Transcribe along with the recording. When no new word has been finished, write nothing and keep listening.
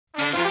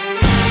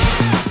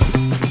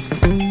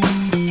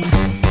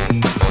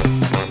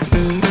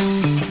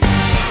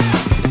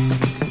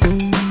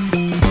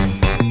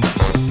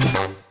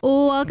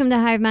to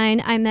Hive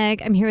Mind. I'm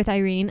Meg. I'm here with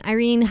Irene.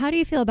 Irene, how do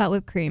you feel about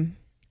whipped cream?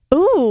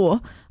 Ooh,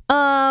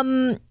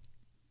 I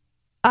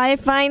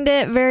find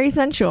it very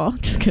sensual.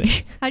 Just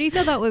kidding. How do you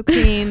feel about whipped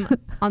cream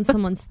on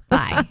someone's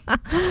thigh?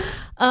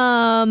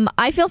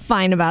 I feel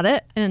fine about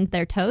it. And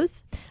their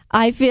toes?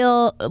 I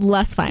feel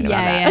less fine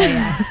about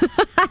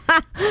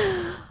that.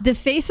 Yeah. The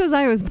faces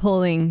I was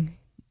pulling,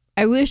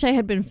 I wish I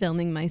had been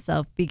filming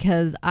myself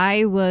because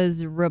I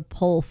was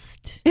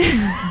repulsed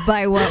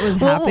by what was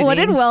happening. What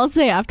did Wells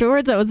say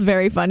afterwards? That was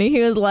very funny. He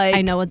was like,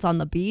 I know it's on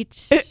the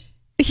beach.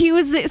 He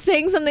was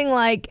saying something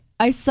like,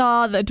 I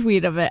saw the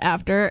tweet of it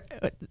after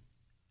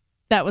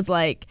that was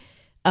like,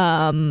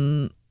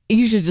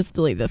 you should just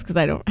delete this because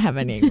I don't have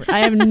I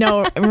have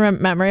no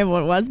memory of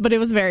what it was, but it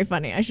was very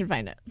funny. I should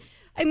find it.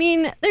 I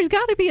mean, there's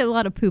got to be a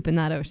lot of poop in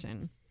that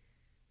ocean.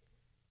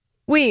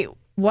 Wait,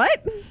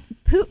 what?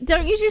 Poop?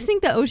 Don't you just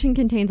think the ocean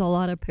contains a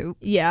lot of poop?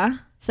 Yeah.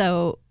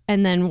 So,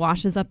 and then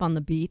washes up on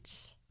the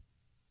beach.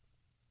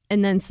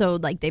 And then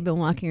like they've been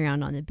walking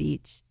around on the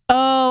beach.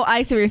 Oh,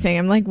 I see what you're saying.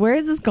 I'm like, where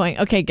is this going?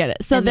 Okay, get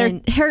it. So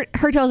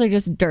her toes are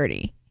just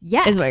dirty.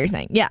 Yeah, is what you're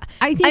saying. Yeah,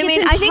 I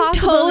think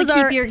toes to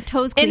keep your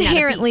toes clean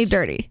inherently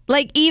dirty.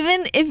 Like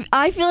even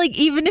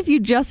if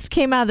you just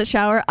came out of the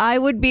shower, I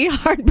would be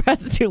hard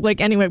pressed to lick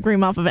any whipped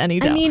cream off of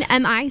any dough. I mean,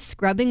 am I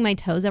scrubbing my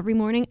toes every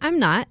morning? I'm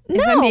not.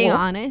 No. If I'm being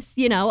honest,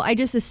 I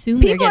just assume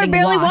people they're getting are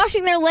barely washed.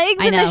 washing their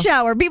legs in the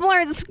shower. People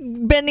aren't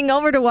bending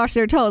over to wash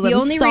their toes. The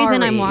only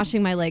reason I'm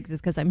washing my legs is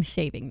because I'm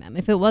shaving them.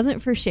 If it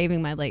wasn't for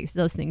shaving my legs,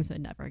 those things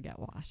would never get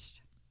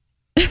washed.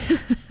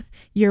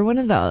 You're one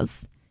of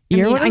those.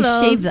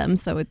 I shave them,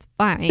 so it's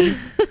fine.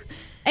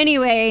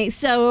 Anyway,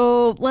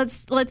 so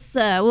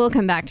we'll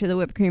come back to the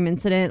whipped cream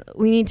incident.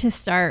 We need to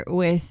start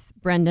with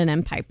Brendan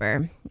and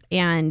Piper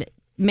and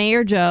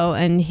Mayor Joe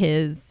and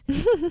his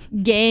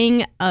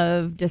gang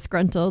of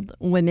disgruntled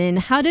women.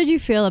 How did you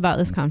feel about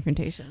this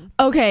confrontation?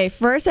 Okay,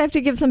 first I have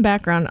to give some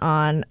background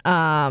on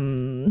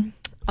the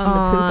poop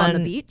on the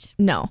beach?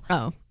 No.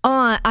 Oh.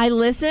 I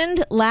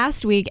listened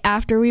last week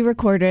after we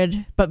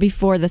recorded, but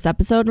before this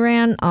episode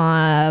ran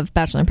of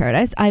Bachelor in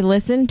Paradise. I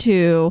listened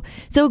to,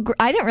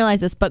 I didn't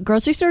realize this, but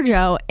Grocery Store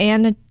Joe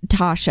and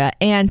Natasha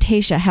and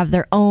Tayshia have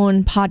their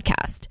own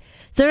podcast.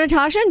 So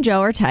Natasha and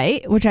Joe are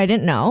tight, which I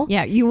didn't know.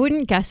 Yeah, you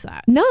wouldn't guess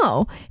that.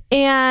 No.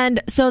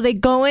 And so they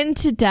go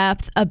into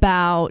depth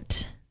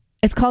about,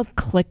 it's called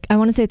I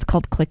want to say it's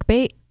called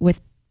Clickbait with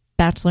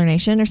Bachelor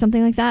Nation or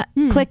something like that.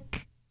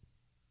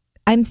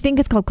 I think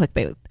it's called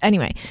Clickbait.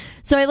 Anyway,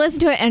 so I listened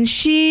to it and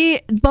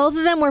both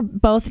of them were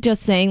both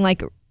just saying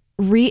like,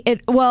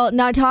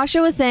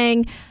 Natasha was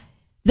saying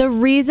the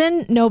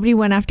reason nobody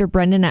went after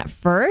Brendan at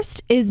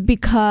first is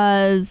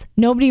because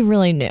nobody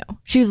really knew.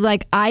 She was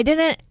like,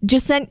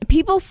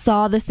 people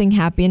saw this thing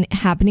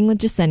happening with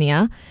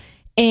Jessenia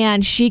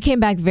and she came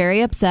back very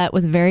upset,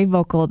 was very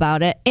vocal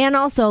about it. And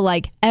also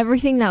like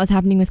everything that was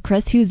happening with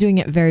Chris, he was doing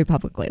it very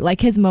publicly.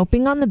 Like his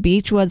moping on the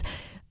beach was...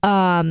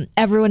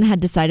 everyone had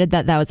decided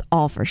that was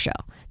all for show.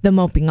 The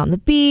moping on the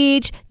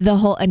beach, the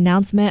whole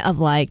announcement of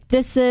like,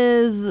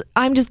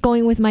 I'm just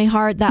going with my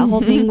heart. That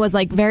whole thing was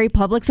like very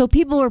public. So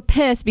people were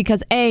pissed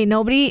because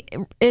nobody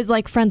is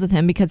like friends with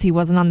him because he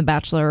wasn't on The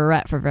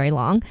Bachelorette for very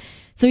long.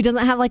 So he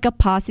doesn't have like a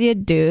posse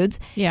of dudes.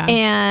 Yeah.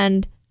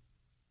 And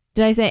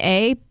did I say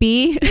A?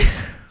 B?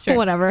 Sure.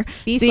 Whatever.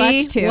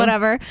 B/2.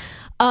 Whatever.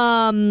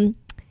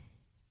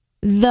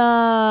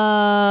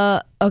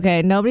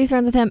 Nobody's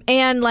friends with him,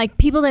 and like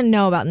people didn't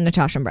know about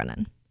Natasha and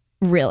Brendan,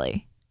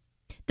 really,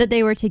 that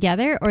they were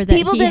together, or that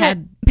people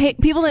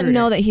didn't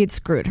know that he had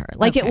screwed her.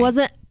 Like It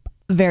wasn't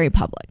very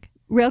public.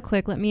 Real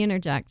quick, let me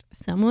interject.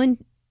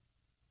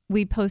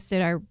 We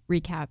posted our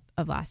recap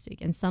of last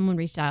week, and someone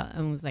reached out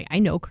and was like, "I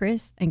know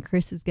Chris, and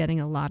Chris is getting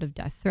a lot of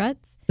death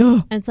threats."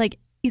 And it's like,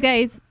 you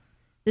guys,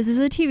 this is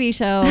a TV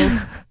show.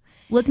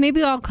 Let's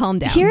maybe all calm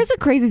down. Here's the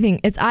crazy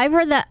thing: I've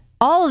heard that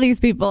all of these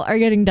people are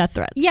getting death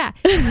threats. Yeah.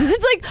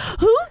 It's like,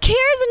 who cares?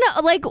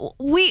 Like,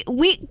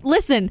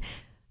 listen,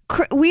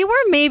 we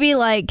were maybe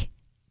like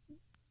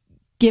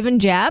giving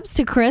jabs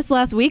to Chris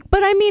last week,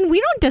 but I mean,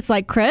 we don't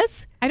dislike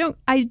Chris. We don't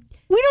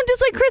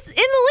dislike Chris in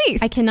the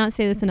least. I cannot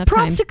say this enough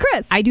times. Props to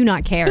Chris. I do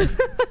not care.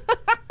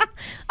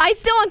 I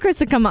still want Chris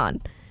to come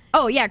on.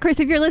 Oh, yeah, Chris,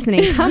 if you're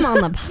listening, come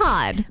on the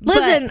pod.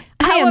 Listen,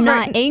 I am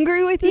not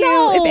angry with you.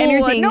 No, if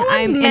anything, no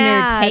I'm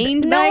mad.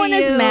 entertained no by one you.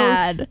 is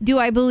mad. Do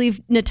I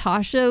believe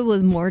Natasha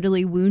was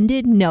mortally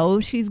wounded?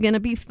 No, she's going to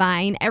be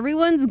fine.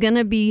 Everyone's going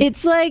to be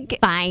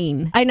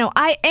fine. I know.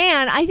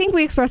 I think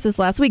we expressed this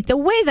last week. The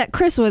way that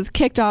Chris was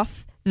kicked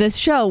off this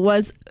show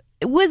was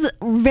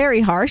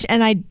very harsh,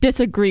 and I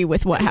disagree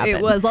with what happened.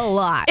 It was a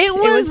lot. It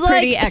was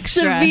pretty like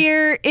extra.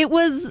 Severe. It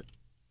was,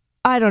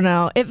 I don't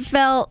know. It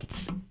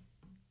felt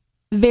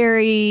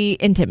very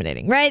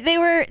intimidating, right? They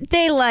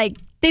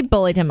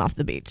bullied him off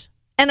the beach.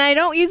 And I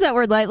don't use that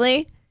word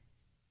lightly.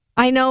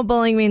 I know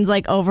bullying means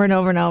like over and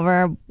over and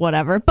over,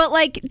 whatever. But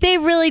like they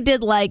really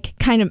did like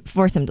kind of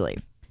force him to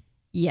leave.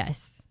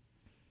 Yes.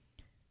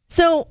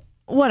 So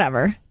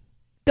whatever.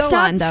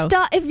 on, though.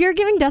 Stop. If you're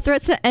giving death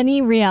threats to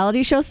any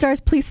reality show stars,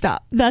 please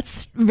stop.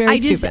 That's very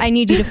stupid. I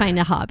need you to find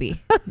a hobby,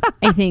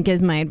 I think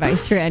is my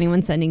advice for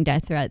anyone sending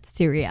death threats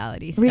to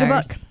reality stars. Read a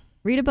book.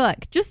 Read a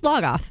book. Just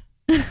log off.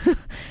 It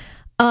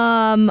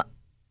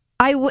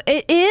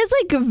is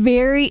like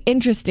very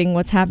interesting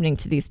what's happening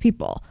to these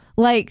people.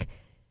 Like,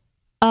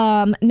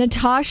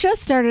 Natasha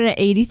started at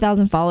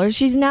 80,000 followers.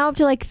 She's now up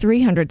to like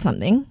 300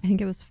 something. I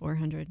think it was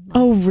 400.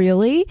 Oh,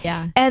 really?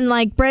 Yeah. And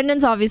like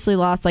Brendan's obviously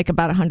lost like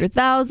about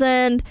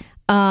 100,000.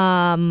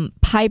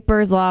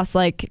 Piper's lost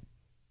like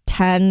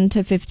 10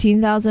 to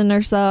 15,000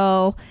 or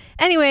so.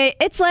 Anyway,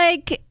 it's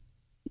like,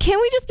 can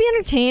we just be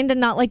entertained and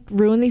not like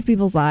ruin these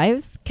people's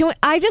lives?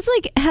 I just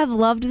like have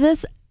loved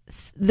this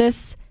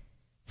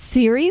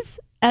series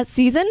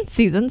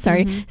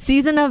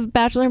season of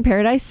Bachelor in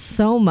Paradise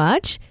so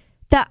much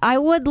that I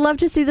would love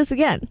to see this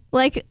again.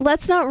 Like,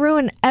 let's not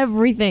ruin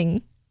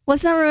everything.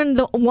 Let's not ruin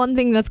the one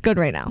thing that's good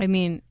right now. I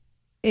mean,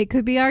 it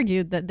could be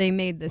argued that they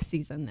made this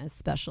season as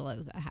special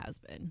as it has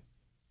been.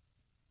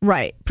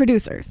 Right.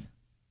 Producers.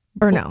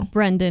 Or no?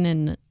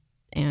 Brendan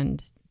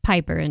and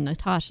Piper and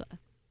Natasha.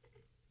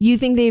 You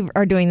think they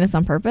are doing this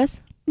on purpose?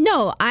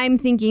 No, I'm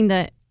thinking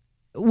that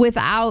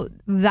without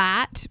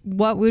that,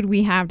 what would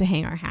we have to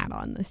hang our hat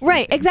on this season?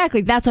 Right,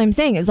 exactly. That's what I'm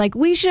saying. It's like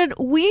we should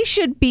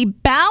be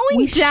bowing down.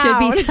 We should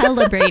be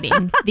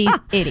celebrating these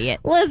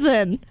idiots.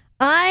 Listen,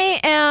 I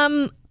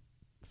am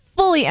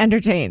fully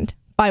entertained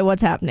by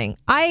what's happening.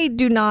 I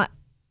do not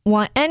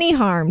want any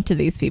harm to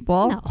these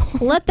people. No.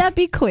 Let that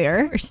be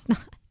clear. Of course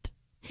not.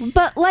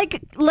 But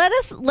like, let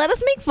us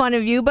make fun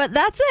of you, but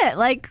that's it.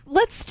 Like,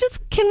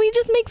 can we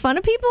just make fun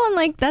of people and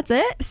like, that's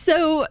it?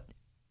 So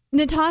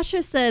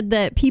Natasha said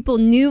that people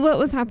knew what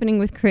was happening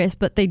with Chris,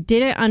 but they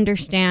didn't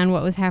understand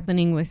what was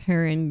happening with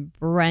her and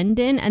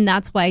Brendan, and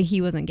that's why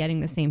he wasn't getting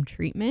the same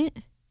treatment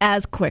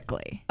As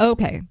quickly.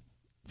 Okay.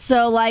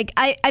 So like,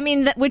 I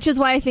mean, which is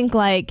why I think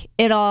like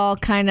it all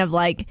kind of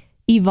like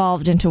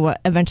evolved into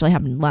what eventually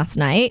happened last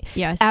night.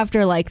 Yes.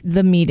 After like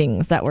the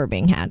meetings that were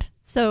being had.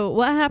 So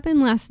what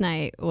happened last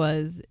night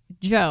was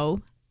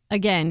Joe,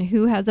 again,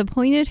 who has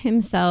appointed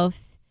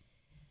himself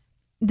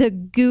the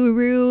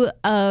guru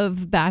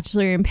of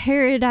Bachelor in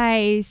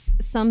Paradise,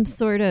 some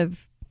sort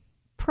of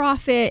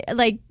prophet.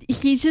 Like,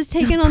 he's just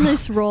taken on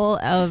this role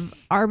of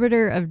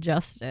arbiter of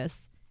justice.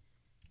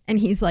 And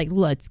he's like,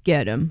 let's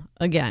get him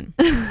again.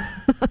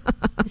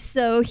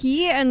 So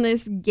he and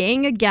this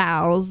gang of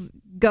gals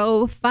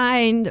go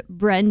find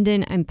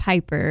Brendan and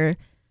Piper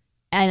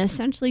and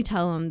essentially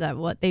tell them that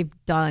what they've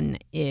done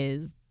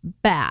is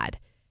bad.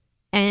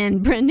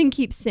 And Brendan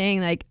keeps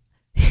saying, like,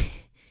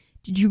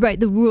 did you write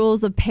the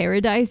rules of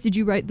paradise? Did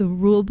you write the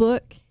rule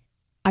book?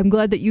 I'm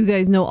glad that you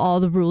guys know all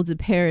the rules of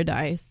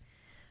paradise.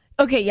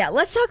 Okay, yeah,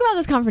 let's talk about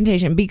this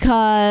confrontation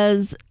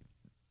because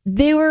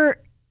they were,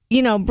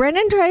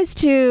 Brendan tries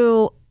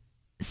to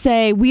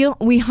say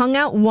we hung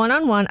out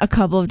one-on-one a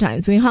couple of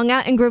times. We hung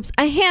out in groups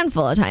a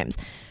handful of times.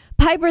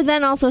 Piper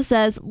then also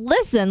says,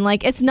 listen,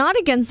 like, it's not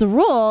against the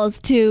rules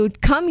to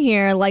come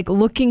here, like,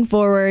 looking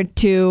forward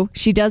to,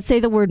 she does say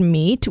the word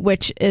meet,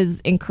 which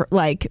is,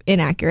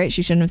 inaccurate.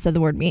 She shouldn't have said the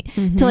word meet.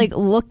 Mm-hmm. To, like,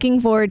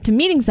 looking forward to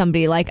meeting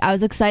somebody. Like, I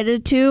was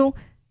excited to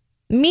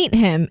meet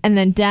him. And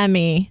then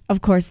Demi,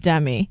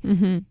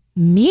 mm-hmm.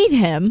 meet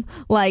him.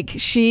 Like,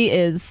 she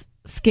is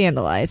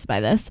scandalized by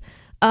this.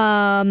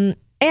 And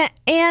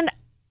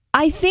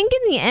I think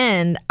in the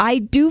end, I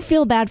do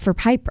feel bad for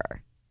Piper.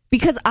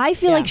 Because I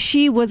feel like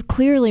she was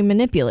clearly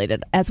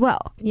manipulated as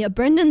well. Yeah,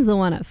 Brendan's the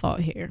one at fault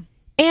here.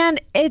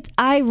 And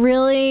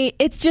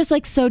it's just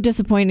like so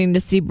disappointing to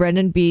see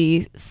Brendan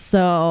be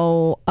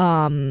so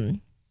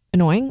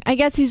annoying. I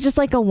guess he's just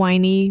like a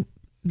whiny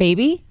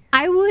baby.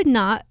 I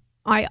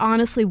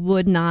honestly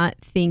would not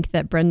think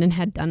that Brendan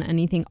had done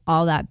anything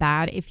all that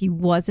bad if he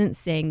wasn't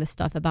saying the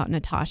stuff about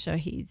Natasha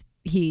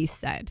he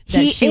said.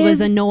 That she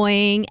was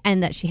annoying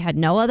and that she had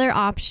no other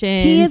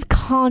option. He is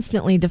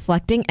constantly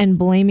deflecting and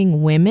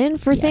blaming women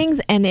for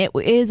things, and it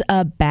is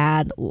a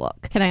bad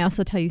look. Can I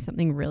also tell you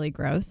something really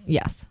gross?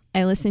 Yes.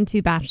 I listened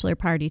to Bachelor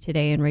Party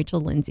today and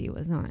Rachel Lindsay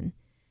was on.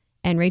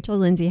 And Rachel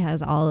Lindsay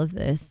has all of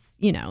this,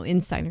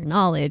 insider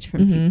knowledge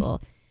from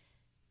people.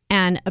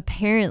 And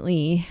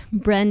apparently,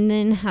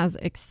 Brendan has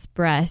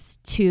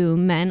expressed to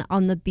men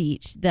on the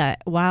beach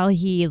that while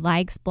he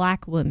likes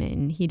black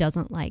women, he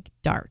doesn't like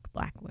dark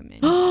black women.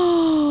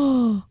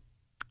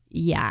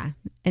 Yeah.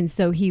 And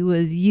so he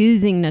was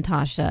using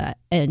Natasha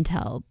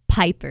until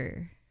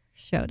Piper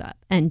showed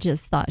up and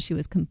just thought she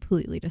was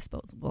completely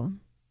disposable.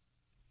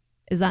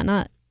 Is that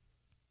not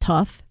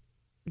tough?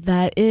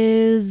 That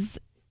is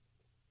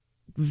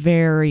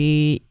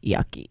very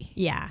yucky.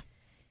 Yeah.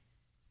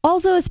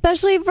 Also,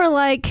 especially for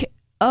like,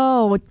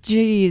 oh,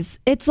 geez.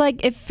 It's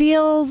like, it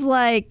feels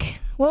like,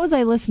 what was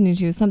I listening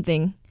to?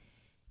 Something.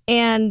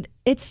 And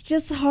it's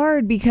just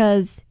hard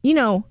because,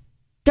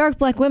 dark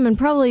black women,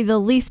 probably the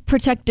least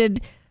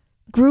protected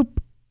group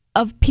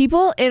of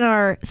people in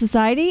our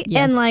society.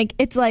 Yes. And like,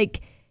 it's like,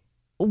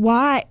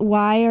 why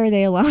are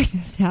they allowing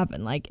this to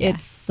happen? Like,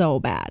 it's so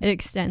bad. It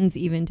extends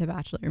even to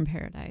Bachelor in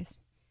Paradise.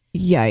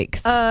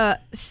 Yikes.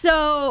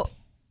 So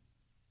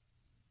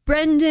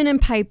Brendan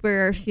and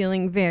Piper are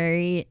feeling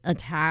very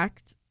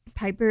attacked.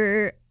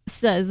 Piper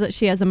says that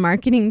she has a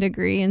marketing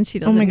degree and she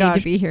doesn't need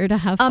to be here to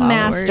have followers.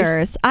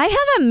 Master's. I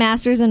have a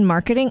master's in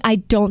marketing. I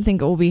don't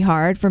think it will be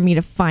hard for me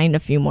to find a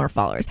few more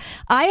followers.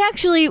 I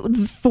actually,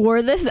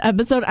 for this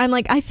episode, I'm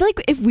like, I feel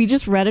like if we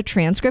just read a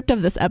transcript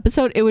of this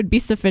episode, it would be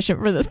sufficient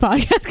for this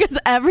podcast because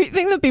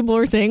everything that people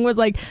were saying was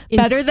like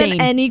better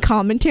than any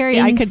commentary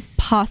I could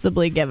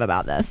possibly give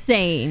about this.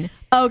 Insane.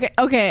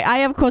 Okay. I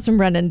have quotes from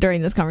Brendan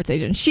during this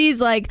conversation. She's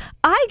like,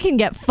 I can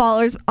get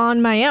followers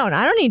on my own.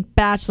 I don't need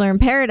Bachelor in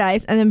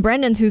Paradise. And then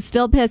Brendan's, who's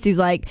still pissed, he's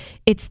like,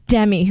 it's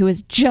Demi, who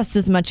is just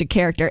as much a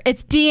character.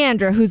 It's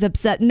Deandra, who's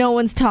upset no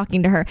one's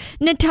talking to her.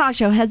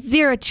 Natasha has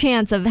zero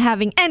chance of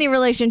having any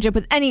relationship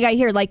with any guy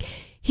here. Like,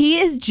 he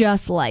is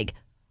just like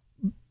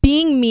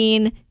being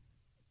mean,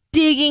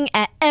 digging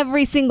at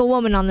every single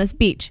woman on this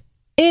beach.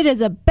 It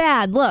is a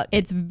bad look.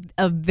 It's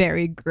a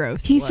very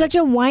gross He's look. such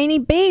a whiny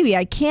baby.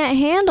 I can't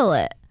handle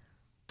it.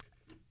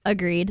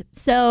 Agreed.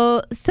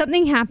 So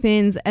something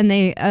happens and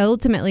they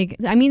ultimately,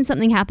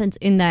 something happens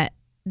in that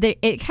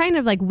it kind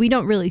of like, we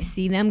don't really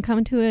see them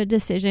come to a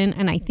decision.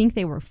 And I think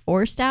they were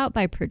forced out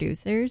by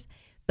producers,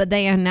 but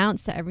they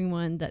announced to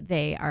everyone that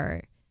they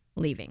are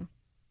leaving.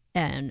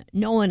 And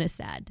no one is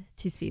sad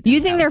to see them.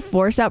 You think they're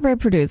forced out by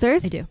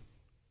producers? I do.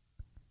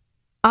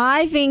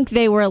 I think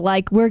they were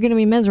like, we're going to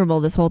be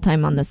miserable this whole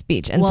time on this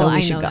beach, and so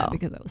we should go. That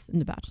because I was in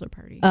the bachelor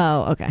party.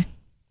 Oh, okay.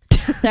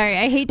 Sorry,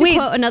 I hate to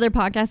quote another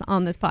podcast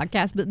on this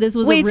podcast, but this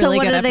was a really good episode.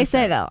 Wait, so what did they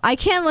say, though? I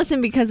can't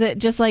listen because it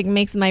just like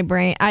makes my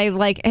brain... I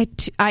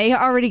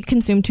already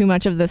consumed too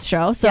much of this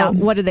show, so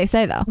what did they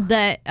say, though?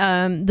 That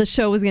the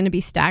show was going to be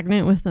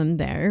stagnant with them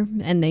there,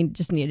 and they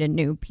just needed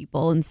new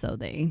people, and so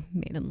they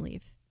made them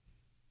leave.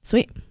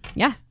 Sweet.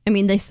 Yeah.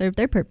 They served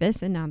their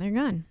purpose, and now they're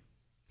gone.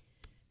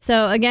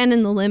 So again,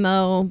 in the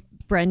limo,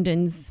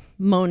 Brendan's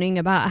moaning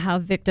about how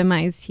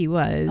victimized he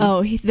was.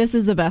 Oh, this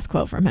is the best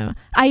quote from him.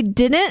 I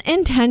didn't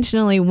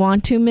intentionally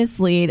want to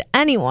mislead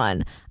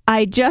anyone.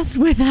 I just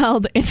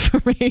withheld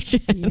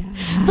information.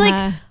 Yeah. It's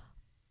like,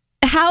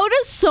 how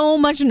does so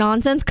much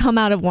nonsense come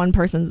out of one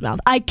person's mouth?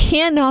 I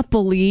cannot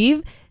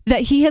believe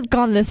that he has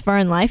gone this far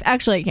in life.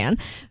 Actually, I can.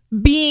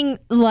 Being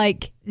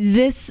like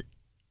this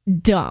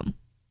dumb.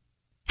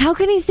 How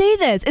can he say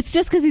this? It's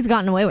just because he's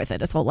gotten away with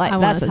it his whole life. I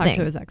want to talk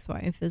to his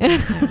ex-wife.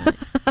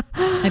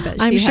 I bet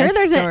she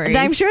has stories.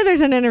 I'm sure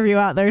there's an interview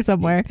out there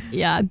somewhere.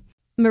 Yeah.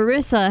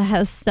 Marissa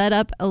has set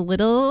up a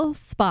little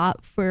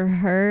spot for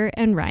her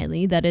and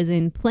Riley that is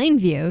in plain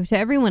view to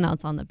everyone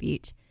else on the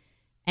beach.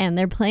 And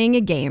they're playing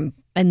a game.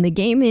 And the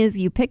game is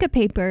you pick a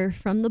paper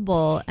from the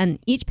bowl and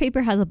each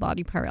paper has a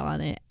body part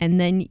on it. And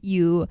then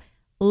you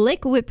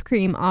lick whipped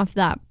cream off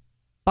that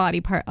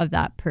body part of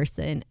that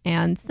person.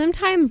 And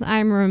sometimes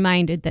I'm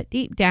reminded that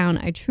deep down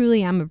I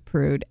truly am a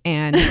prude,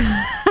 and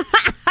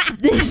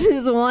this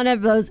is one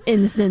of those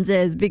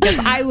instances because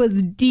I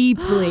was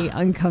deeply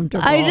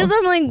uncomfortable.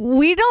 I'm like,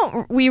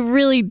 we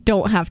really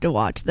don't have to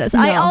watch this.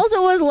 No. I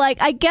also was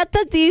like, I get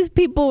that these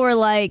people were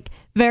like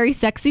very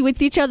sexy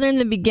with each other in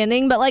the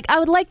beginning, but like I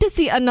would like to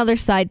see another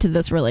side to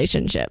this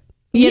relationship,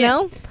 you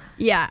know?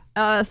 Yeah.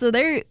 So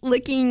they're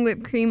licking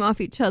whipped cream off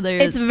each other.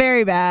 It's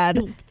very bad.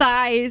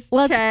 Thighs,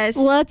 chest.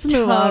 Let's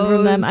move on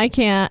from them. I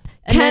can't.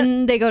 And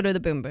then they go to the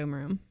boom boom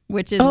room,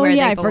 which is where they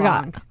belong. I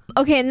forgot.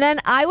 Okay, and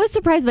then I was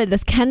surprised by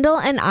this. Kendall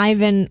and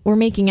Ivan were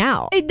making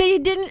out. They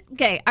didn't.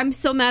 Okay, I'm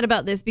so mad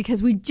about this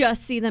because we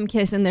just see them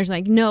kiss, and there's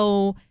like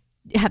no.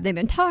 Have they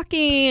been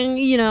talking?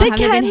 You know, have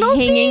they been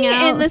hanging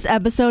out? In this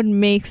episode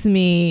makes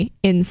me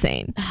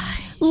insane.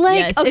 Like,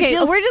 yes, okay,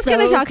 we're just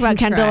going to talk about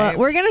Kendall.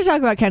 We're going to talk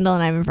about Kendall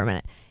and Ivan for a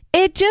minute.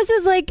 It just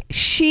is like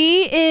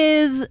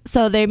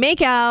so they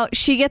make out,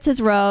 she gets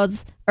his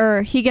rose,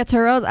 or he gets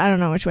her rose. I don't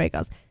know which way it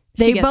goes.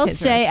 They both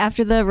stay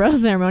after the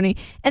rose ceremony.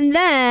 And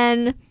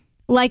then,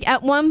 like,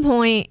 at one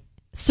point,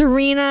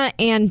 Serena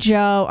and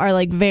Joe are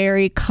like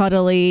very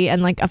cuddly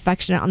and like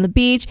affectionate on the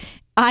beach.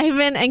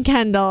 Ivan and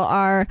Kendall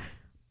are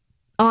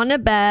on a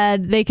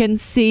bed. They can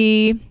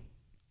see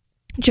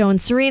Joe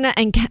and Serena,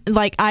 and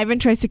like Ivan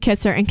tries to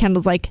kiss her and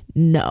Kendall's like,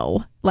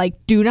 no, like,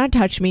 do not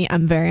touch me.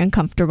 I'm very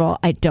uncomfortable.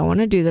 I don't want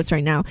to do this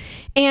right now.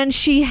 And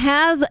she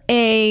has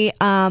a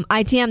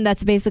ITM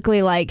that's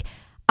basically like,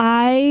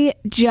 I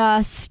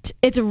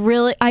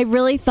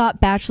really thought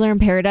Bachelor in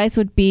Paradise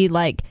would be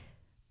like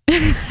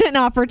an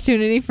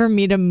opportunity for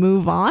me to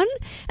move on.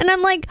 And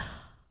I'm like,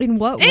 in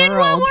what world?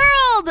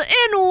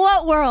 In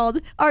what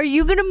world are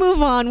you going to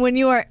move on when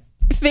you are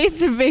face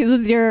to face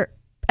with your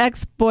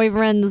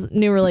ex-boyfriend's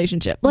new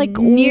relationship? Like,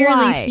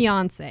 nearly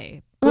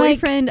fiance,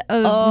 boyfriend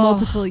of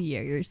multiple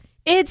years.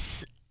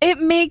 It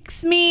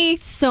makes me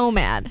so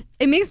mad.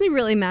 It makes me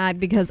really mad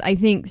because I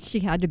think she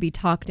had to be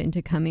talked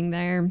into coming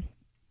there,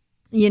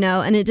 you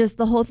know, and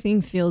the whole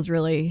thing feels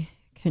really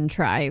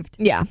contrived.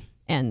 Yeah.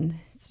 And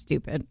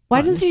stupid.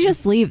 Why doesn't she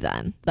just leave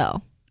then,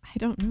 though? I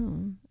don't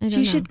know.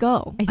 She should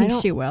go. I think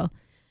she will.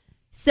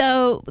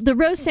 So the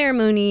rose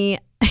ceremony,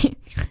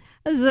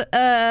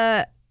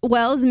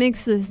 Wells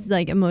makes this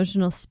like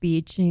emotional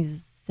speech, and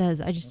he's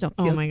says, I just don't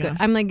feel my good. gosh.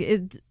 I'm like,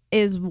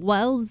 is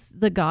Wells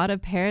the god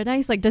of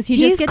paradise? Like, does he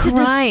He's just get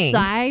crying. to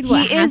decide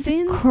what happens?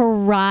 He is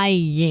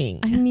crying.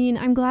 I mean,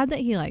 I'm glad that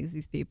he likes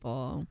these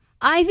people.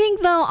 I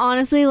think though,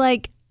 honestly,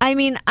 like, I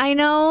mean, I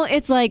know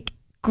it's like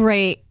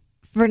great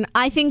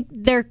I think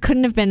there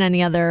couldn't have been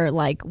any other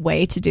like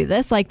way to do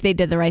this. Like they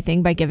did the right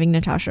thing by giving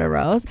Natasha a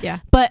rose. Yeah.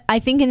 But I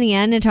think in the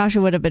end, Natasha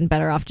would have been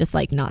better off just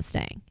like not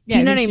staying. Do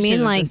you know what I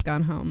mean? Like just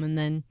gone home and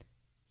then.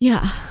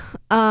 Yeah.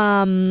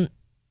 I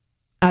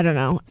don't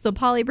know. So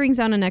Polly brings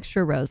down an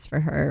extra rose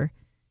for her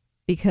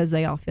because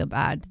they all feel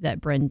bad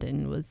that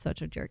Brendan was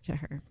such a jerk to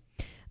her.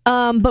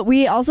 But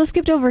we also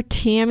skipped over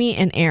Tammy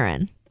and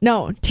Aaron.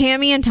 No,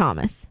 Tammy and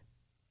Thomas.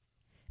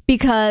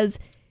 Because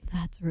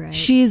that's right.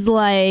 She's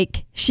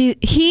like,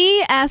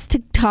 he asked to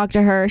talk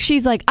to her.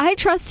 She's like, I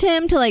trust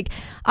him to like,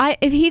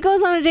 if he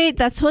goes on a date,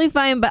 that's totally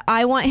fine. But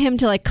I want him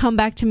to like come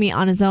back to me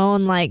on his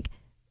own, like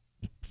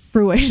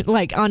fruition,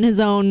 like on his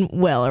own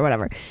will or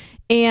whatever.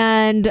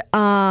 And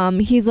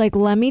he's like,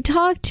 let me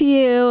talk to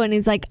you. And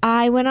he's like,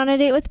 I went on a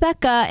date with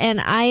Becca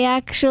and I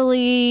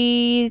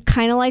actually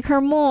kind of like her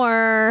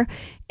more.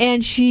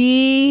 And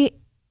she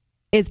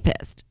is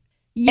pissed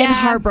and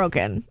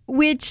heartbroken.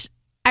 Which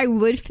I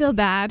would feel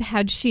bad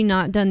had she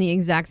not done the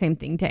exact same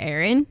thing to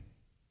Aaron.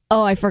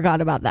 Oh, I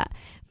forgot about that.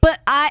 But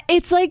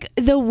it's like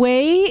the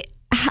way,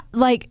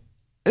 like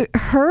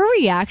her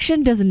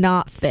reaction does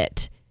not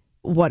fit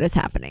what is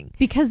happening.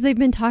 Because they've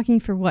been talking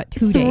for what,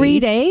 2 days? 3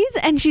 days?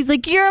 And she's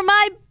like, you're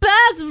my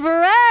best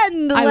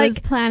friend. I like, was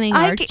planning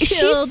our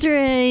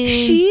children.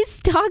 She's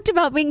talked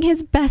about being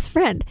his best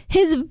friend.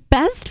 His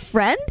best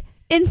friend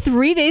in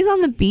 3 days on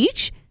the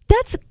beach?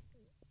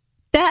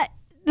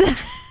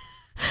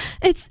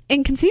 It's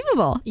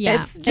inconceivable.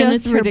 Yeah. It's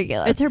just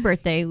ridiculous. It's her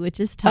birthday, which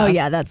is tough. Oh,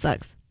 yeah, that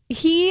sucks.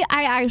 I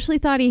actually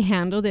thought he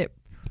handled it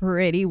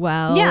pretty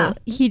well. Yeah.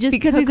 He just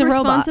because took he's a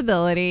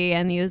responsibility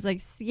and he was like,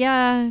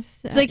 yeah.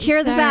 It's like, here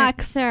are the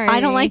facts. Sorry. I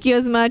don't like you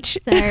as much.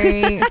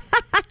 Sorry.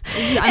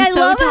 I'm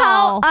so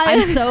tall.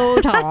 I'm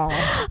so tall.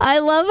 I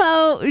love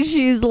how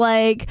she's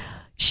like,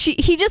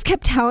 he just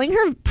kept telling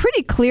her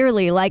pretty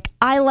clearly, like,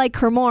 I like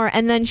her more.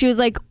 And then she was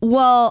like,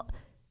 well,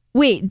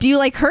 wait, do you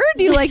like her or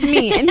do you like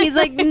me? And he's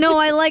like, no,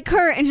 I like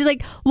her. And she's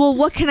like, well,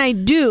 what can I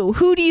do?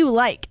 Who do you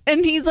like?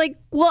 And he's like,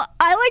 well,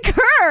 I like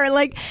her.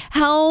 Like,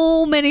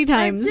 how many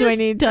times do I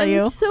need to tell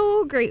you? I'm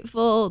so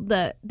grateful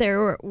that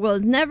there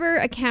was never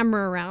a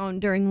camera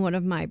around during one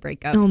of my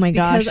breakups. Oh my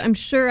gosh. Because I'm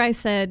sure I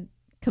said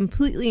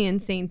completely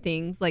insane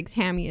things like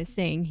Tammy is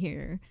saying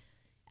here.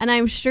 And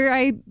I'm sure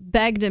I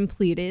begged and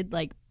pleaded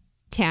like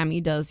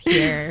Tammy does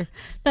here.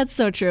 That's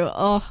so true.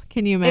 Oh,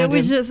 can you imagine? It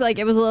was just like,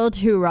 it was a little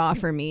too raw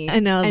for me. I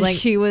know. And like,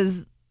 she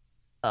was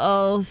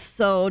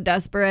so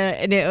desperate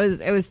and it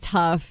was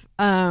tough.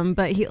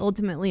 But he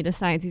ultimately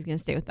decides he's going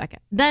to stay with Becca.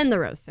 Then the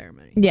rose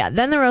ceremony. Yeah.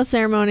 Then the rose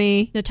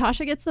ceremony.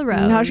 Natasha gets the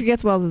rose. Natasha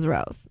gets Wells'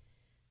 rose.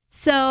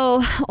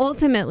 So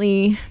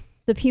ultimately,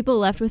 the people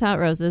left without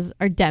roses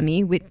are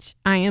Demi, which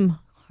I am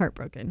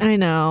heartbroken. I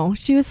know.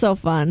 She was so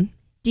fun.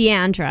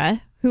 Deandra,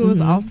 who was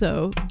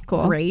also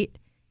great.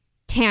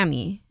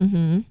 Tammy.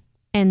 Mm-hmm.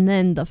 And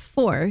then the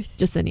fourth.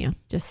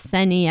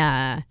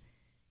 Jasenia.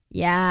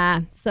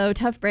 Yeah. So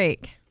tough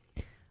break.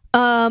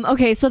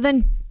 Okay. So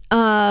then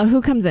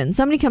who comes in?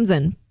 Somebody comes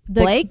in.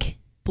 Blake,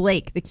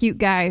 the cute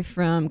guy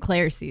from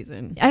Claire's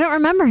season. I don't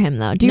remember him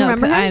though. Do you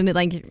remember him?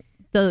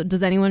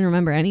 Does anyone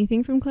remember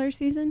anything from Claire's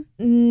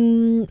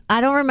season?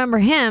 I don't remember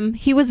him.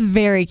 He was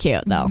very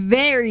cute though.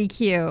 Very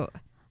cute.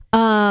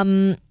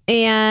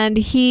 And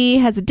he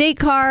has a date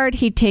card.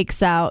 He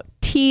takes out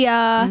Tia.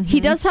 Mm-hmm. He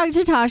does talk to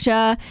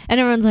Natasha, and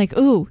everyone's like,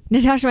 ooh,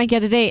 Natasha might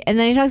get a date. And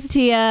then he talks to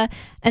Tia,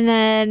 and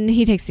then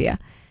he takes Tia.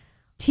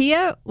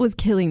 Tia was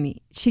killing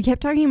me. She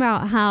kept talking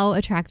about how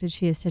attracted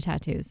she is to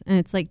tattoos. And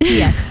it's like,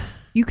 Tia,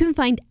 you can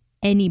find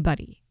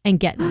anybody and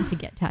get them to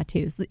get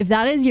tattoos. If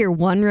that is your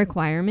one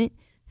requirement,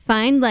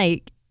 find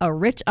like a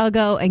rich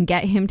uggo and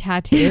get him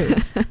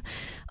tattooed.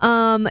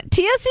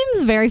 Tia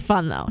seems very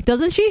fun though,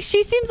 doesn't she?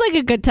 She seems like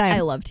a good time.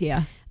 I love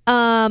Tia.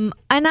 And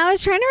I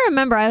was trying to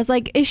remember. I was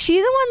like, is she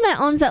the one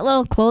that owns that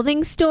little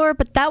clothing store?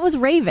 But that was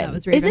Raven.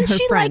 Isn't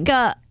she friend.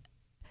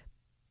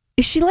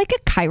 Is she like a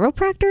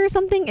chiropractor or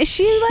something? Is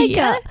she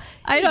like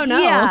I don't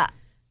know. Yeah.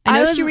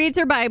 I know she reads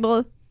her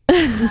Bible.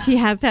 And she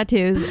has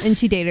tattoos and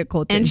she dated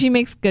Colton. And she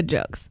makes good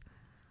jokes.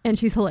 And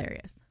she's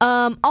hilarious.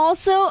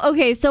 Also,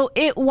 okay, so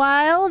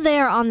while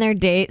they're on their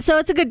date, so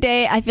it's a good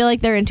day. I feel like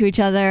they're into each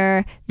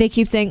other. They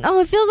keep saying, "Oh,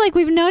 it feels like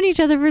we've known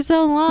each other for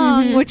so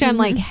long," which I'm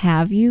like,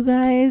 "Have you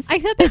guys?" I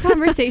thought the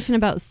conversation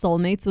about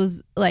soulmates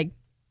was like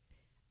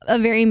a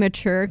very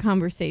mature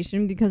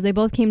conversation because they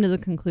both came to the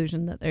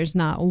conclusion that there's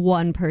not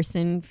one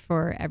person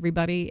for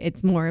everybody.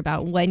 It's more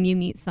about when you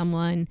meet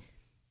someone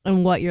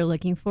and what you're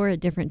looking for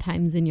at different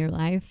times in your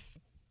life.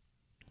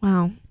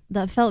 Wow.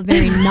 That felt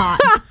very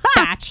not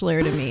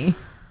Bachelor to me.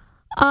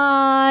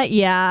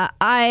 Yeah.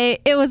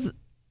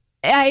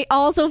 I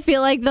also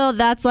feel like though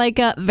that's like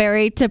a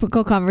very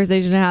typical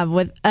conversation to have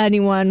with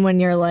anyone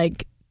when you're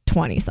like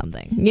 20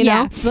 something, you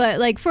know? But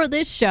like for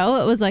this show,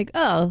 it was like,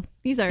 oh,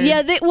 These are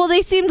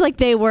they seemed like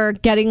they were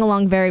getting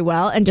along very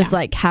well and just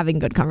like having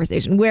good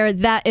conversation, where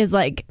that is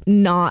like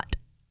not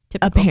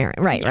typical. Apparent.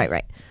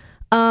 Right.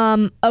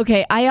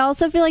 Okay, I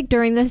also feel like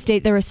during this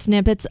date there were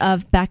snippets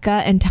of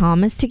Becca and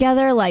Thomas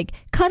together, like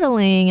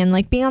cuddling and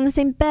like being on the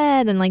same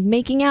bed and like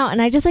making out,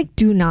 and I just like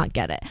do not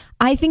get it.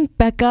 I think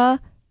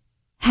Becca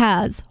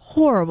has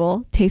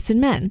horrible taste in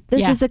men.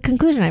 This is the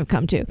conclusion I've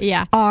come to.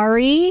 Yeah.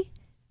 Ari,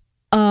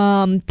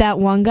 that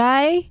one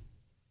guy.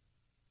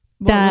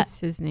 What was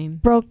his name?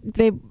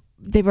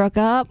 They broke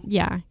up.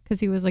 Yeah,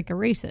 because he was like a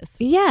racist.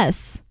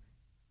 Yes.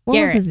 What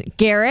Garrett. was his name?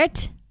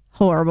 Garrett.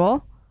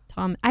 Horrible.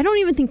 Tom. I don't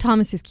even think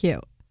Thomas is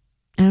cute.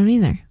 I don't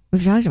either.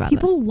 We've talked about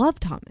People this. love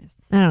Thomas.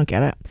 I don't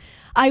get it.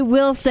 I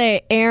will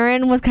say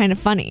Aaron was kind of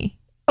funny.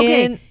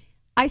 Okay.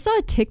 I saw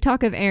a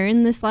TikTok of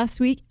Aaron this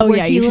last week. Oh, where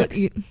yeah, he you looks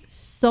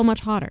so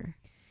much hotter.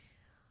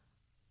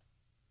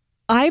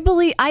 I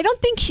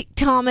don't think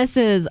Thomas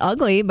is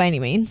ugly by any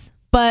means.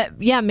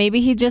 But yeah, maybe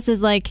he just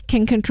is like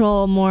can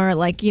control more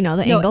like, the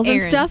angles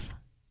Aaron. and stuff.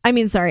 I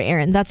mean, sorry,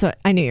 Aaron. That's what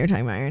I knew you were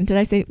talking about, Aaron.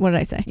 What did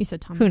I say? You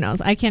said Thomas. Who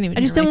knows? I can't even.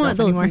 I just hear don't want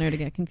the myself listener to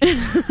get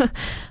confused.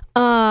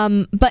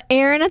 But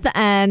Aaron at the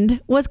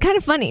end was kind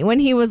of funny when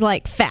he was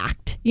like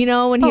fact,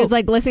 when he was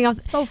like listing off.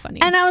 So funny.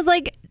 And I was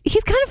like,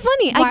 he's kind of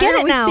funny. Why I get are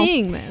it we now.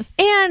 seeing this?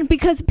 And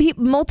because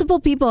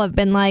multiple people have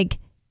been like,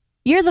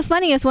 you're the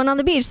funniest one on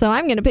the beach, so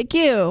I'm going to pick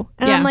you.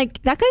 And I'm like,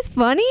 that guy's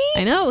funny?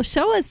 I know.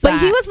 Show us But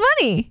that. he was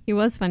funny. He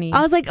was funny.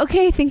 I was like,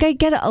 okay, I think I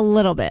get it a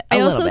little bit. I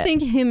also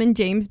think him and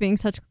James being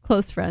such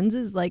close friends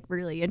is like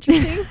really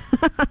interesting.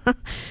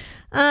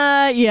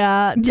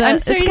 Yeah. I'm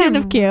starting it's kind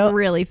to of cute.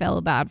 really feel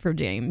bad for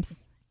James.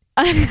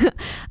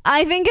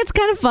 I think it's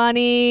kind of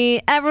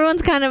funny.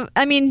 Everyone's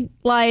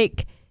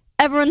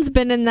everyone's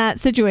been in that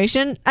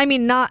situation. I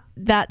mean, not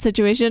that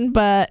situation,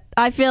 but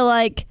I feel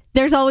like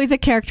there's always a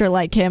character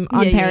like him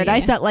on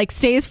Paradise that like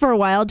stays for a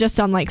while just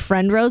on like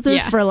friend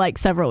roses for like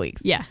several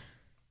weeks. Yeah.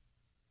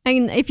 I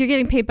mean, if you're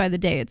getting paid by the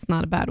day, it's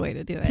not a bad way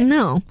to do it.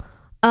 No.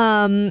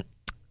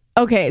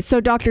 Okay, so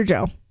Dr.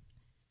 Joe.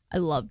 I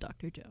love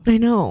Dr. Joe. I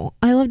know.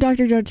 I love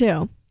Dr. Joe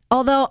too.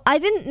 Although I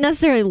didn't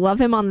necessarily love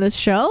him on this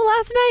show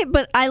last night,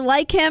 but I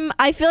like him.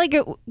 I feel like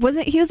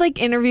he was like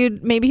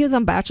interviewed, maybe he was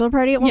on Bachelor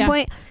Party at one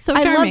point. So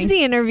charming. I loved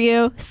the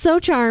interview. So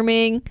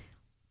charming.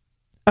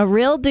 A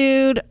real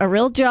dude, a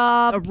real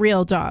job. A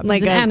real job.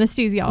 Like an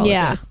anesthesiologist.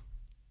 Yeah.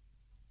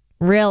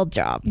 Real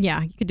job.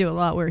 Yeah, you could do a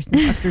lot worse than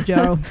Dr.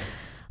 Joe.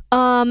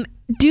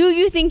 Do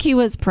you think he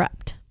was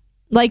prepped?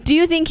 Like, do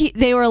you think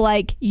they were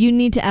like, you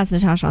need to ask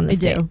Natasha on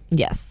this date? do.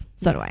 Yes,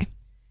 so do I.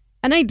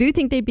 And I do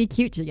think they'd be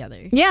cute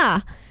together.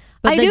 Yeah.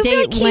 But I the do feel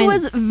date like he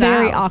went was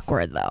very south.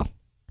 awkward, though.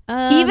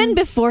 Even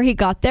before he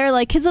got there,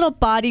 like his little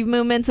body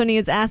movements when he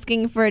was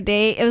asking for a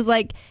date, it was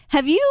like,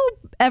 have you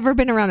ever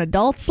been around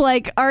adults?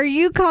 Like, are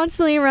you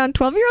constantly around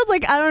 12-year-olds?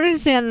 Like, I don't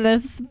understand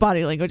this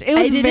body language. It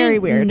was very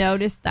weird. I didn't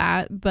notice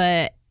that,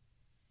 but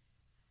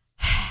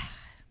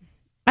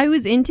I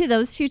was into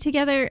those two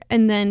together.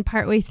 And then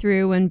partway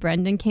through when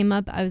Brendan came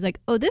up, I was like,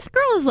 oh, this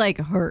girl is like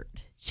hurt.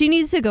 She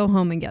needs to go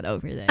home and get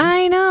over this.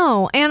 I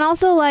know. And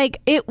also,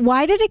 like,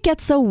 why did it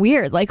get so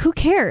weird? Like, who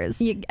cares?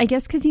 I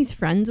guess because he's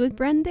friends with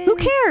Brendan. Who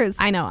cares?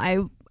 I know.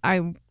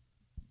 I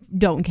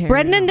don't care.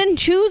 Brendan didn't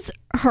choose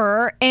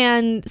her.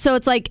 And so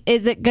it's like,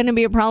 is it going to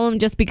be a problem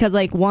just because,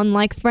 like, one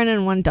likes Brendan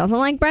and one doesn't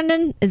like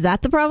Brendan? Is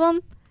that the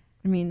problem?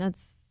 I mean, that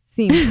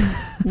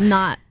seems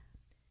not.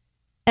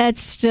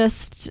 It's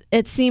just,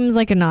 it seems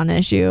like a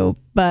non-issue,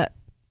 but.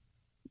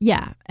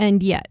 Yeah.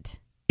 And yet.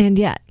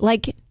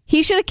 Like,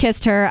 he should have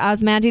kissed her. I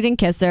was mad he didn't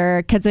kiss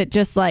her because it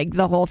just like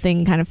the whole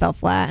thing kind of fell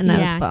flat and I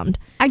was bummed.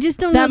 I just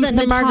don't know that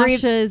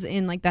Natasha's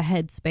in like the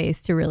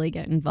headspace to really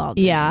get involved.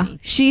 Yeah.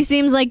 She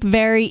seems like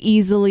very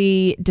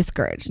easily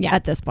discouraged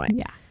at this point.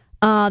 Yeah.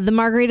 The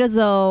margaritas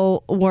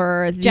though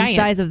were the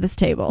size of this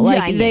table. Like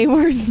Giant. they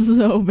were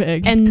so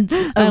big. And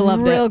I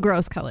loved real it.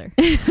 gross color.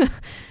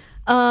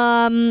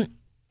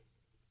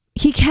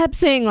 He kept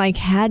saying like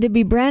had to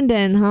be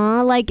Brendan,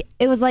 huh? Like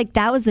it was like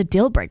that was the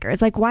deal breaker.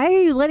 It's like why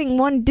are you letting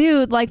one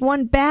dude, like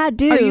one bad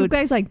dude? Are you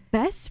guys like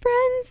best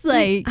friends?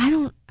 Like I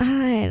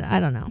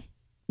don't know.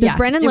 Does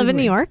Brendan live in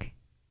New York?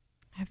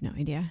 I have no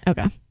idea.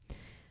 Okay.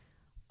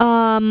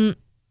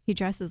 He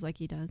dresses like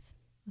he does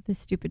with his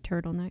stupid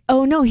turtleneck.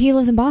 Oh no, he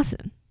lives in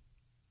Boston.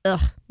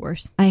 Ugh,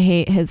 worse. I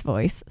hate his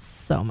voice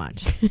so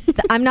much.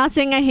 I'm not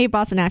saying I hate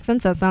Boston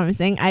accents. That's not what I'm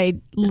saying.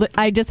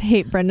 I just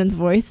hate Brendan's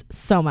voice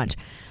so much.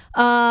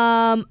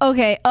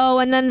 Okay. Oh,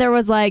 and then there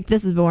was like,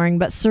 this is boring,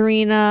 but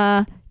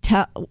Serena,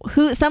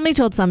 somebody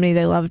told somebody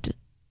they loved.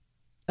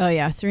 Oh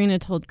yeah, Serena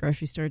told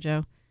Grocery Store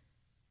Joe.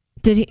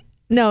 Did he?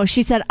 No,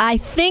 she said, I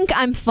think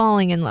I'm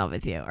falling in love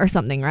with you or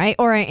something, right?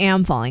 Or I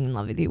am falling in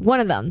love with you. One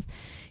of them.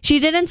 She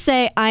didn't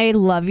say, I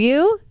love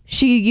you.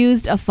 She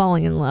used a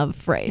falling in love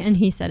phrase. And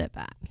he said it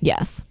back.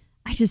 Yes.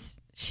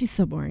 She's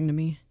so boring to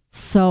me.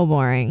 So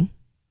boring.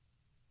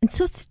 And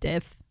so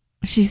stiff.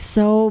 She's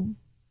so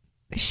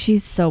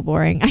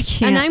boring. I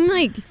can't. And I'm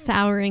like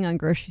souring on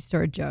Grocery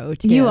Store Joe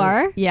too. You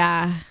are?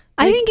 Yeah.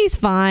 I think he's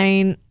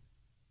fine.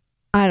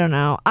 I don't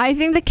know. I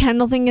think the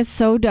Kendall thing is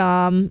so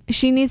dumb.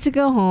 She needs to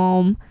go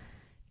home.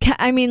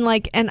 I mean,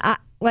 like, and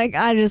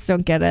I just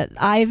don't get it.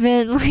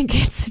 Ivan, like,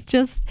 it's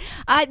just,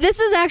 this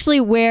is actually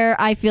where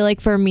I feel like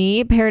for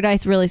me,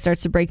 Paradise really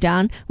starts to break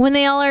down. When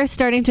they all are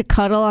starting to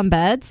cuddle on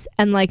beds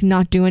and like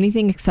not do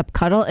anything except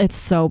cuddle, it's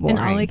so boring.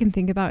 And all I can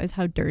think about is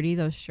how dirty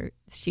those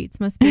sheets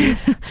must be.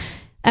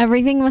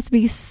 Everything must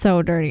be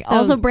so dirty.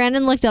 Also,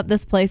 Brandon looked up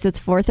this place. It's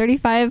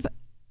 $435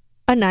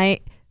 a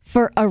night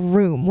for a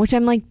room, which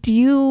I'm like, do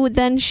you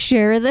then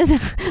share this?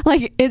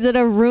 Like, is it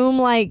a room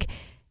like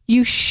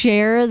you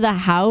share the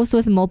house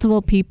with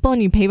multiple people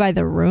and you pay by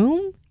the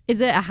room? Is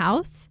it a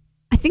house?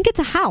 I think it's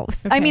a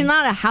house. Okay. I mean,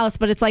 not a house,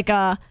 but it's like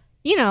a,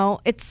 you know,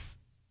 it's,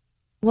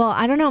 well,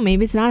 I don't know.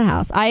 Maybe it's not a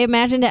house. I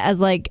imagined it as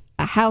like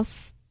a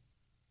house,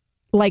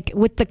 like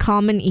with the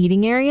common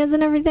eating areas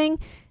and everything.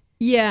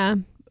 Yeah.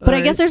 But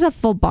I guess there's a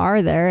full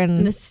bar there. And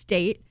an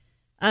estate.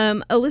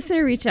 A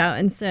listener reached out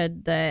and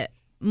said that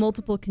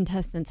multiple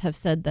contestants have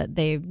said that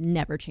they've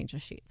never changed the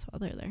sheets while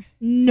they're there.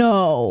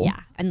 No. Yeah.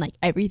 And like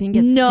everything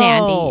gets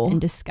sandy and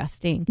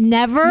disgusting.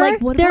 Never? Like,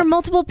 there are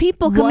multiple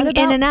people coming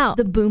in and out.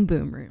 The boom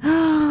boom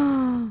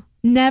room.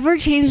 Never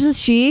change the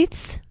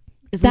sheets?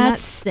 Isn't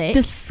That's that sick?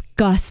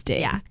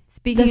 Disgusting. Yeah.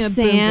 Speaking the of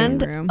sand.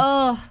 boom boom room.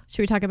 Oh.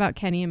 Should we talk about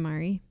Kenny and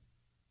Mari?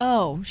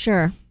 Oh,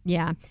 sure.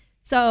 Yeah.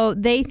 So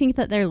they think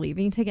that they're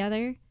leaving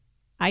together.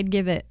 I'd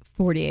give it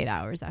 48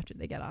 hours after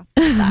they get off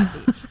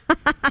that beach.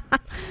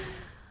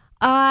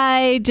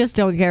 I just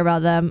don't care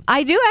about them.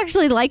 I do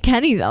actually like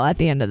Kenny, though, at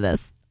the end of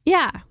this.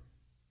 Yeah.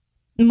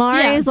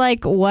 Mari's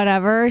like,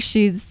 whatever.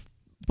 She's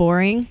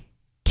boring.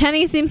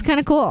 Kenny seems kind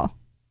of cool.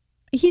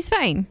 He's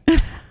fine.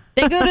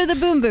 They go to the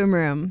boom boom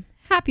room.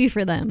 Happy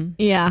for them.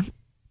 Yeah.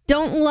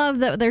 Don't love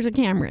that there's a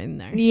camera in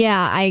there.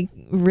 Yeah, I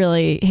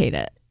really hate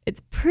it.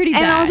 It's pretty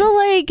bad. And also,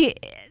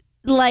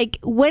 like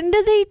when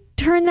do they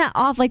turn that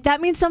off? Like, that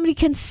means somebody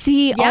can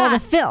see all the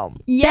film.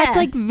 Yeah. That's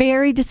like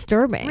very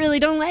disturbing. Really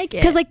don't like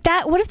it. Because like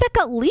that, what if that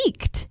got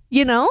leaked?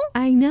 You know?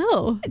 I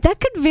know. That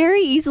could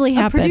very easily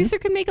happen. A producer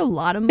could make a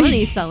lot of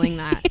money selling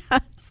that.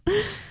 Yes.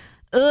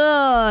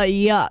 Ugh,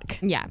 yuck.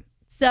 Yeah.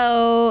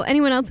 So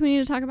anyone else we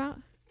need to talk about?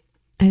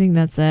 I think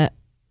that's it.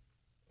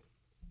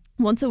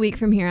 Once a week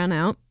from here on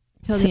out.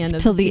 Till the end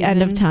of till the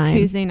end of time.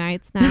 Tuesday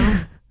nights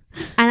now.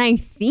 And I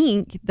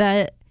think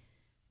that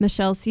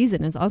Michelle's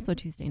season is also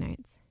Tuesday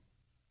nights.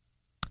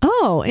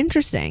 Oh,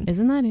 interesting.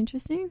 Isn't that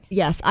interesting?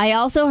 Yes. I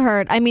also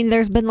heard, I mean,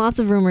 there's been lots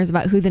of rumors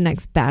about who the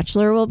next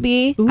Bachelor will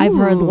be. Ooh. I've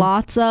heard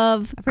lots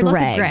of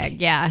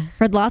Greg. Yeah.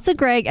 Heard lots of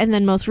Greg. And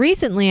then most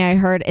recently I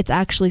heard it's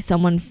actually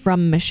someone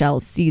from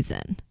Michelle's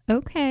season.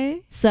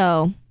 Okay.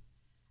 So,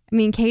 I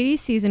mean,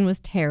 Katie's season was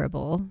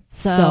terrible.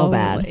 So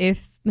bad.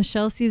 If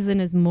Michelle's season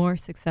is more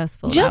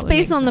successful, just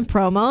based on the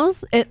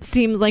promos, it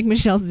seems like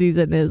Michelle's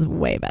season is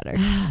way better.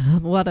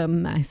 What a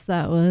mess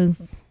that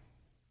was.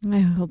 I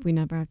hope we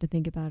never have to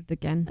think about it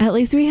again. At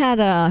least we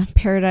had a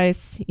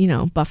Paradise,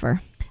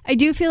 buffer. I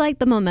do feel like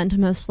the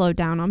momentum has slowed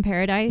down on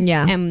Paradise.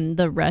 Yeah. And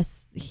the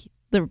rest,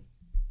 the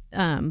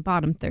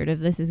bottom third of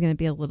this is going to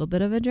be a little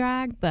bit of a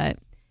drag, but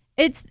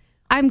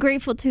I'm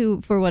grateful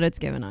for what it's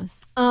given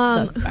us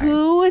thus far.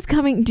 Who is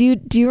coming? Do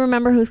you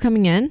remember who's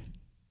coming in?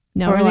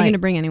 No, or are they going to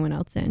bring anyone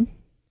else in?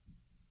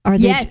 Are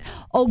they? Yes.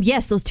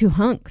 Yes, those two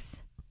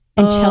hunks.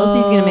 And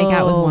Chelsea's going to make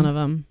out with one of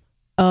them.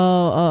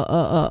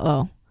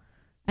 Oh.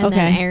 And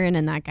then Aaron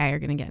and that guy are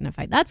going to get in a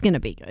fight. That's going to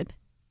be good.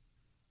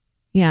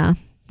 Yeah,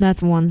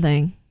 that's one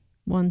thing.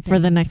 For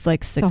the next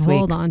 6 weeks.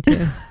 Hold on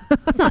to.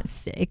 It's not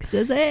 6,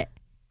 is it?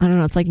 I don't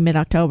know. It's like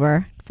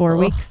mid-October. 4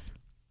 weeks.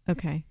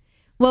 Okay.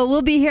 Well,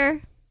 we'll be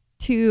here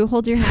to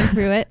hold your hand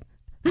through it.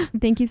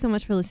 Thank you so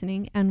much for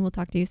listening, and we'll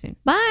talk to you soon.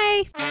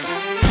 Bye.